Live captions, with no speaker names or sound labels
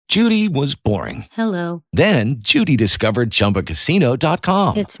Judy was boring. Hello. Then Judy discovered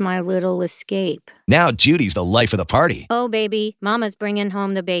ChumbaCasino.com. It's my little escape. Now Judy's the life of the party. Oh, baby, mama's bringing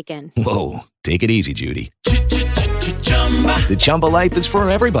home the bacon. Whoa, take it easy, Judy. The Chumba life is for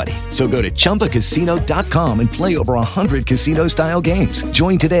everybody. So go to ChumbaCasino.com and play over 100 casino-style games.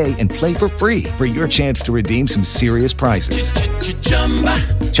 Join today and play for free for your chance to redeem some serious prizes.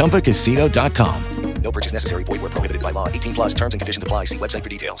 ChumbaCasino.com. No purchase necessary. Void where prohibited by law. 18 plus terms and conditions apply. See website for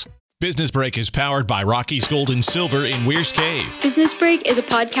details. Business Break is powered by Rocky's Gold and Silver in Weir's Cave. Business Break is a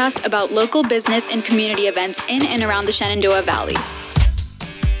podcast about local business and community events in and around the Shenandoah Valley.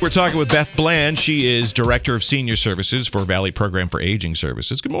 We're talking with Beth Bland. She is Director of Senior Services for Valley Program for Aging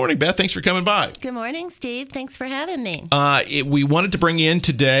Services. Good morning, Beth. Thanks for coming by. Good morning, Steve. Thanks for having me. We wanted to bring you in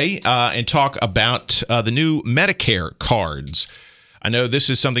today and talk about the new Medicare cards. I know this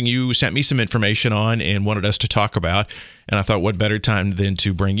is something you sent me some information on and wanted us to talk about. And I thought, what better time than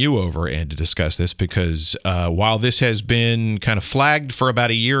to bring you over and to discuss this? Because while this has been kind of flagged for about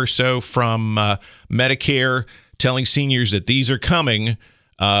a year or so from Medicare telling seniors that these are coming,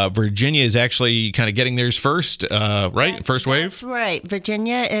 Virginia is actually kind of getting theirs first, right? First wave? That's right.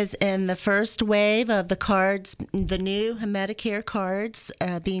 Virginia is in the first wave of the cards, the new Medicare cards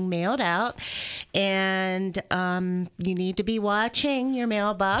being mailed out. And you need to be watching your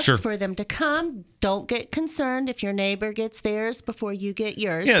mailbox for them to come. Don't get concerned if your neighbor gets theirs before you get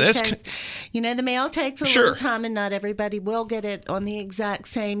yours. Yeah, because, the mail takes a little time and not everybody will get it on the exact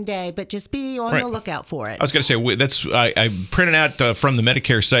same day. But just be on the lookout for it. I was going to say, I printed out from the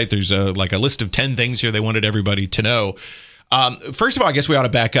Medicare site. There's a list of 10 things here they wanted everybody to know. First of all, I guess we ought to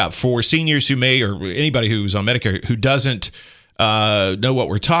back up. For seniors who may, or anybody who's on Medicare who doesn't know what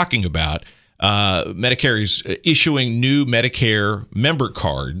we're talking about, Medicare is issuing new Medicare member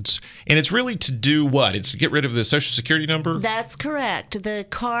cards, and it's really to do what? It's to get rid of the Social Security number? That's correct. The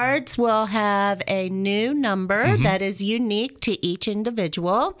cards will have a new number that is unique to each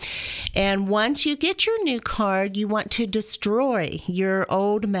individual, and once you get your new card, you want to destroy your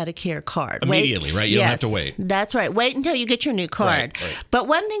old Medicare card. Immediately, right? You don't have to wait. That's right. Wait until you get your new card. Right. But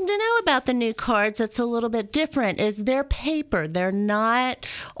one thing to know about the new cards that's a little bit different is they're paper. They're not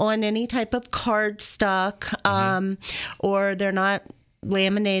on any type of card stock, or they're not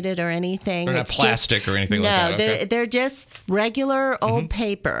laminated or anything. They're not plastic or anything like that. No, they're just regular old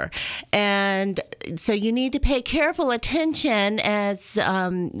paper. And so you need to pay careful attention as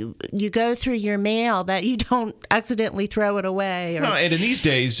you go through your mail that you don't accidentally throw it away. No, and in these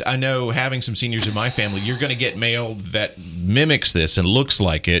days, I know having some seniors in my family, you're going to get mail that mimics this and looks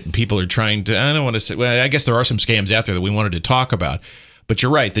like it. And people are trying to, I don't want to say, well, I guess there are some scams out there that we wanted to talk about. But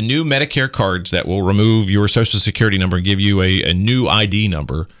you're right. The new Medicare cards that will remove your Social Security number and give you a new ID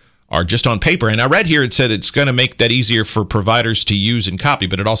number are just on paper. And I read here it said it's going to make that easier for providers to use and copy,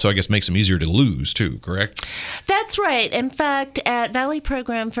 but it also, I guess, makes them easier to lose, too, correct? That's right. In fact, at Valley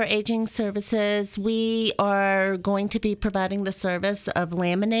Program for Aging Services, we are going to be providing the service of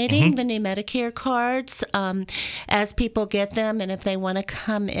laminating the new Medicare cards as people get them. And if they want to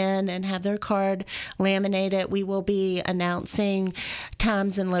come in and have their card laminated, we will be announcing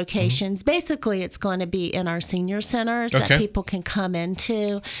times and locations. Basically, it's going to be in our senior centers that people can come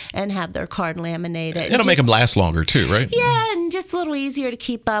into and have their card laminated. It'll make them last longer, too, right? Yeah, and just a little easier to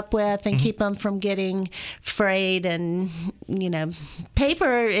keep up with and keep them from getting frayed. And,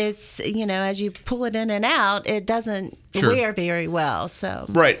 paper, it's, as you pull it in and out, it doesn't wear very well. So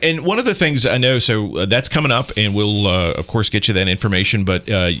Right. And one of the things I know, that's coming up, and we'll, of course, get you that information. But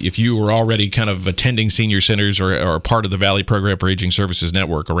if you are already kind of attending senior centers or are part of the Valley Program for Aging Services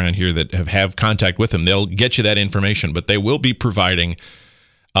Network around here that have contact with them, they'll get you that information. But they will be providing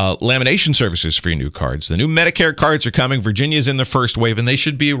lamination services for your new cards. The new Medicare cards are coming. Virginia's in the first wave, and they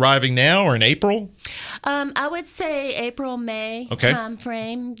should be arriving now or in April? I would say April, May time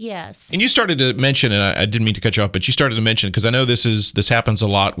frame, yes. And you started to mention, and I didn't mean to cut you off, but you started to mention, because I know this happens a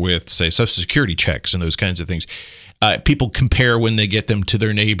lot with, say, Social Security checks and those kinds of things. People compare when they get them to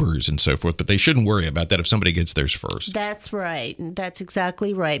their neighbors and so forth, but they shouldn't worry about that if somebody gets theirs first. That's right. That's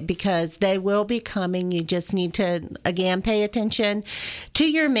exactly right, because they will be coming. You just need to, again, pay attention to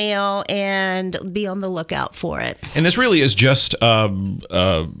your mail and be on the lookout for it. And this really is just an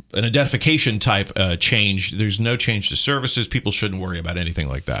identification type change. There's no change to services. People shouldn't worry about anything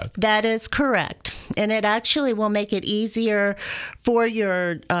like that. That is correct. And it actually will make it easier for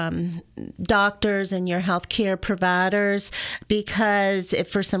your doctors and your healthcare providers, because if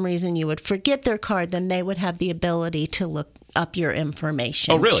for some reason you would forget their card, then they would have the ability to look up your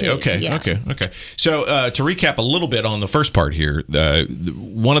information. Oh, really? too. Okay. Yeah. Okay. So to recap a little bit on the first part here,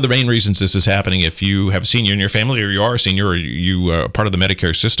 one of the main reasons this is happening, if you have a senior in your family, or you are a senior, or you are part of the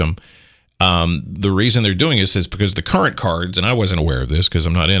Medicare system, the reason they're doing this is because the current cards, and I wasn't aware of this because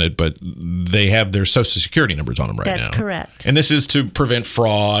I'm not in it, but they have their Social Security numbers on them right now. That's correct. And this is to prevent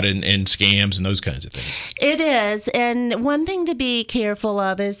fraud and scams and those kinds of things. It is. And one thing to be careful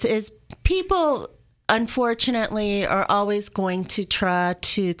of is people, unfortunately, are always going to try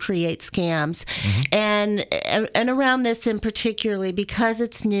to create scams. And around this in particularly, because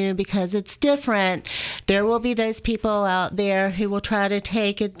it's new, because it's different, there will be those people out there who will try to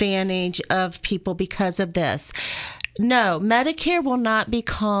take advantage of people because of this. No, Medicare will not be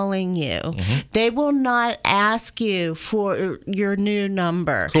calling you. They will not ask you for your new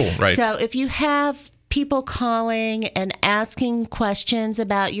number. Cool, right. So if you have people calling and asking questions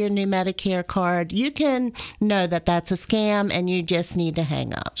about your new Medicare card, you can know that that's a scam and you just need to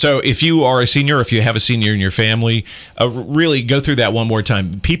hang up. So if you are a senior, if you have a senior in your family, really go through that one more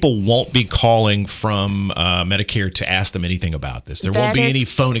time. People won't be calling from Medicare to ask them anything about this. There won't be any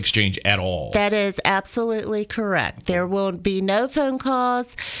phone exchange at all. That is absolutely correct. There will be no phone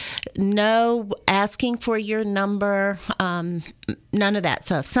calls, no asking for your number, none of that.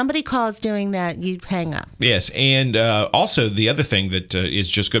 So if somebody calls doing that, you hang up. Yes, and also the other thing that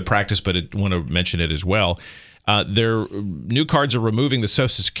is just good practice, but I want to mention it as well. Their new cards are removing the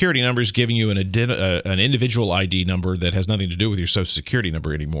Social Security numbers, giving you an individual ID number that has nothing to do with your Social Security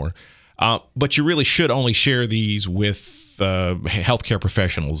number anymore. But you really should only share these with healthcare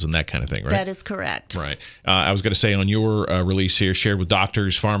professionals and that kind of thing, right? That is correct. Right. I was going to say on your release here, shared with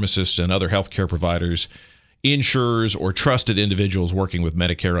doctors, pharmacists, and other healthcare providers, insurers, or trusted individuals working with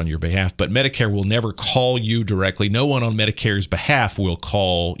Medicare on your behalf. But Medicare will never call you directly. No one on Medicare's behalf will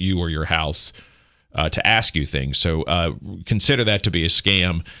call you or your house to ask you things. So consider that to be a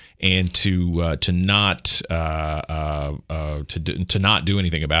scam, and to not do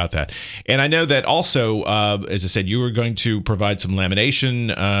anything about that. And I know that also, as I said, you were going to provide some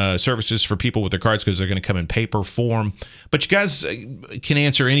lamination services for people with their cards because they're going to come in paper form. But you guys can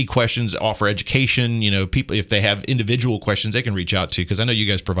answer any questions, offer education. You know, people, if they have individual questions, they can reach out to you, because I know you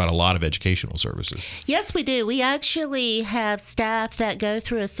guys provide a lot of educational services. Yes, we do. We actually have staff that go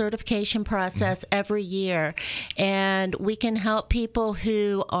through a certification process every year, and we can help people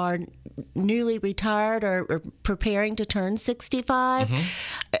who are newly retired or preparing to turn 65.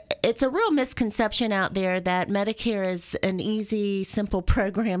 It's a real misconception out there that Medicare is an easy, simple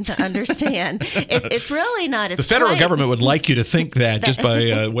program to understand. It's really not. It's the federal government would like you to think that just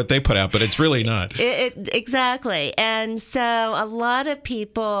by what they put out, but it's really not. Exactly. And so a lot of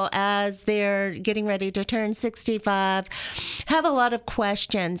people, as they're getting ready to turn 65, have a lot of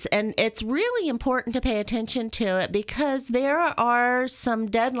questions. And it's really important to pay attention to it, because there are some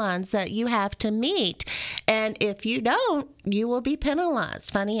deadlines that you have to meet. And if you don't, you will be penalized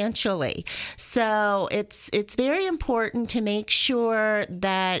financially. So it's very important to make sure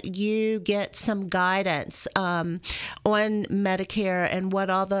that you get some guidance on Medicare and what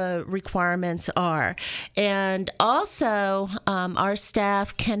all the requirements are. And also, our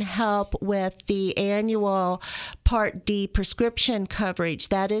staff can help with the annual Part D prescription coverage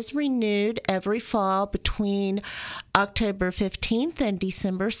that is renewed every fall between October 15th and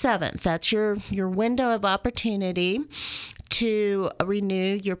December 7th. That's your window of opportunity to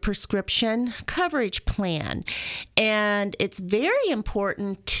renew your prescription coverage plan. And it's very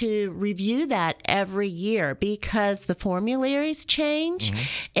important to review that every year, because the formularies change.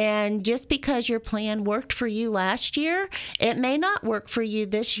 And just because your plan worked for you last year, it may not work for you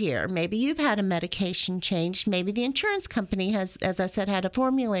this year. Maybe you've had a medication change. Maybe the insurance company has, as I said, had a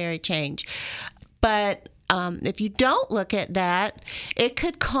formulary change. But if you don't look at that, it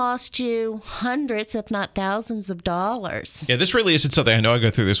could cost you hundreds, if not thousands of dollars. Yeah, this really isn't something, I know I go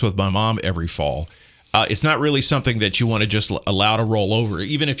through this with my mom every fall. It's not really something that you want to just allow to roll over,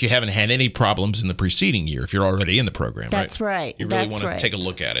 even if you haven't had any problems in the preceding year, if you're already in the program. That's right. You really want to take a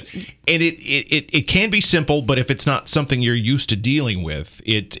look at it. And it can be simple, but if it's not something you're used to dealing with,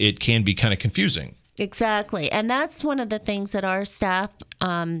 it can be kind of confusing. Exactly. And that's one of the things that our staff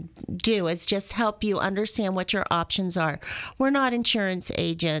do, is just help you understand what your options are. We're not insurance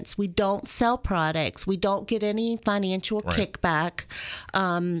agents. We don't sell products. We don't get any financial kickback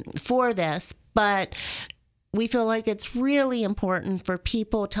for this. But we feel like it's really important for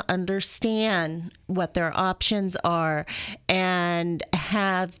people to understand what their options are and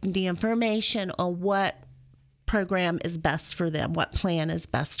have the information on what program is best for them, what plan is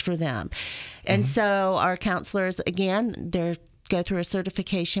best for them. And so our counselors, again, they're go through a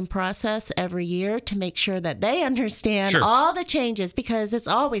certification process every year to make sure that they understand Sure. all the changes, because it's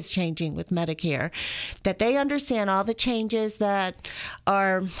always changing with Medicare, that they understand all the changes that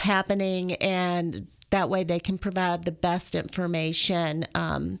are happening, and that way they can provide the best information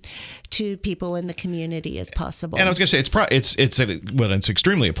to people in the community as possible. And I was going to say, it's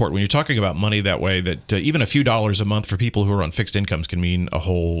extremely important when you're talking about money that way, that even a few dollars a month for people who are on fixed incomes can mean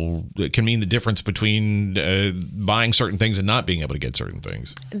the difference between buying certain things and not being able to get certain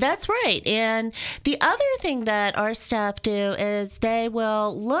things. That's right. And the other thing that our staff do is they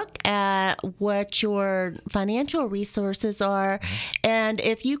will look at what your financial resources are, and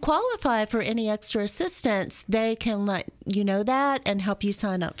if you qualify for any extra assistance, they can let you know that and help you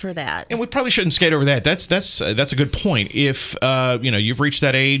sign up for that. And we probably shouldn't skate over that. That's a good point. If you've reached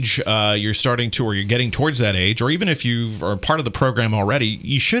that age, you're starting to, or you're getting towards that age, or even if you are part of the program already,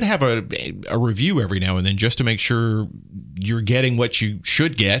 you should have a review every now and then just to make sure you're getting what you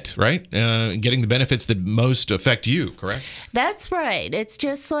should get, right? Getting the benefits that most affect you, correct? That's right. It's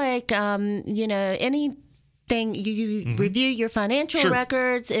just like any thing, you review your financial Sure.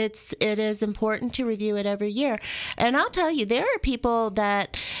 records. It is important to review it every year. And I'll tell you, there are people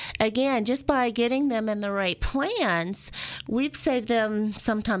that, again, just by getting them in the right plans, we've saved them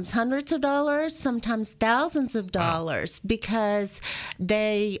sometimes hundreds of dollars, sometimes thousands of dollars, because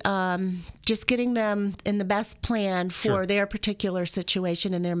they just getting them in the best plan for Sure. their particular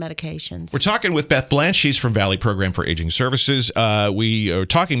situation and their medications. We're talking with Beth Blanche. She's from Valley Program for Aging Services. We are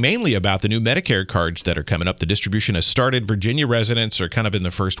talking mainly about the new Medicare cards that are coming up. The distribution has started. Virginia residents are kind of in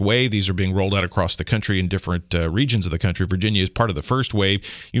the first wave. These are being rolled out across the country in different regions of the country. Virginia is part of the first wave.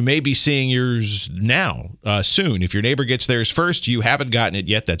 You may be seeing yours now, soon. If your neighbor gets theirs first, you haven't gotten it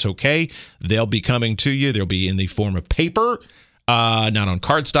yet, that's okay. They'll be coming to you. They'll be in the form of paper. Not on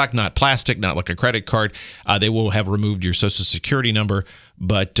cardstock, not plastic, not like a credit card. They will have removed your Social Security number,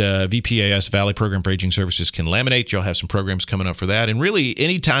 but VPAS, Valley Program for Aging Services, can laminate. You'll have some programs coming up for that. And really,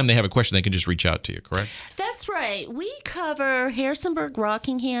 anytime they have a question, they can just reach out to you, correct? That's right. We cover Harrisonburg,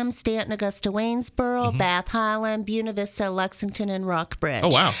 Rockingham, Stanton, Augusta, Waynesboro, Bath, Highland, Buena Vista, Lexington, and Rockbridge. Oh,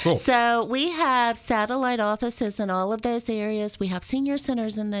 wow. Cool. So we have satellite offices in all of those areas. We have senior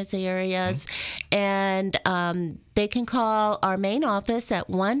centers in those areas. And they can call our main office at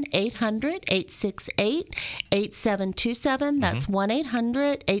 1-800-868-8727. That's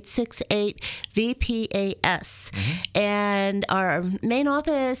 1-800-868-VPAS. And our main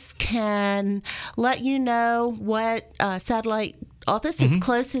office can let you know what satellite office is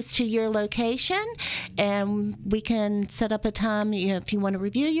closest to your location, and we can set up a time if you want to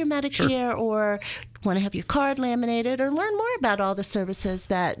review your Medicare or want to have your card laminated or learn more about all the services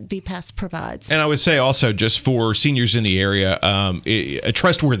that VPAS provides. And I would say also, just for seniors in the area, a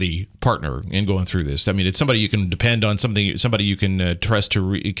trustworthy partner in going through this. I mean, it's somebody you can depend on, somebody you can trust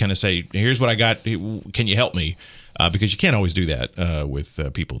to kind of say, here's what I got, can you help me? Because you can't always do that with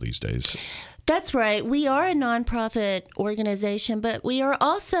people these days. That's right. We are a nonprofit organization, but we are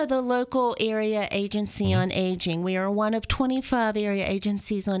also the local area agency on aging. We are one of 25 area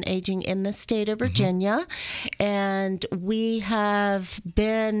agencies on aging in the state of Virginia, and we have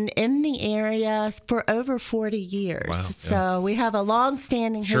been in the area for over 40 years. Wow, so we have a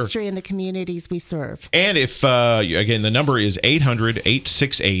long-standing history in the communities we serve. And if, again, the number is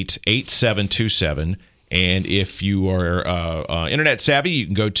 800-868-8727. And if you are internet savvy, you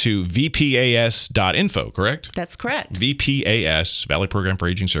can go to vpas.info, correct? That's correct. VPAS, Valley Program for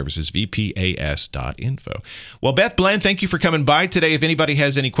Aging Services, vpas.info. Well, Beth Bland, thank you for coming by today. If anybody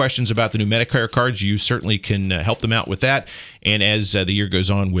has any questions about the new Medicare cards, you certainly can help them out with that. And as the year goes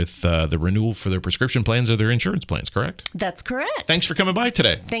on with the renewal for their prescription plans or their insurance plans, correct? That's correct. Thanks for coming by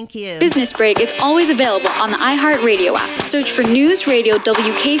today. Thank you. Business Break is always available on the iHeartRadio app. Search for News Radio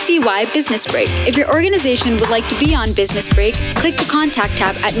WKCY Business Break. If your organization would like to be on Business Break, click the Contact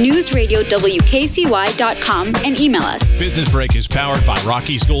tab at newsradiowkcy.com and email us. Business Break is powered by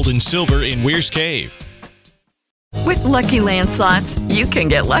Rocky's Gold and Silver in Weir's Cave. With Lucky Land Slots, you can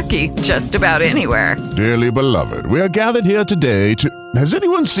get lucky just about anywhere. Dearly beloved, we are gathered here today to... Has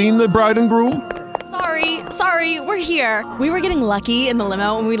anyone seen the bride and groom? Sorry, we're here. We were getting lucky in the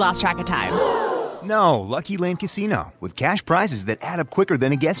limo and we lost track of time. No, Lucky Land Casino, with cash prizes that add up quicker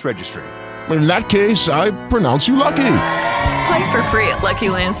than a guest registry. In that case, I pronounce you lucky. Play for free at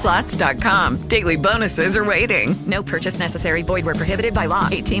LuckyLandSlots.com. Daily bonuses are waiting. No purchase necessary. Void where prohibited by law.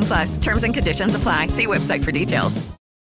 18+. Terms and conditions apply. See website for details.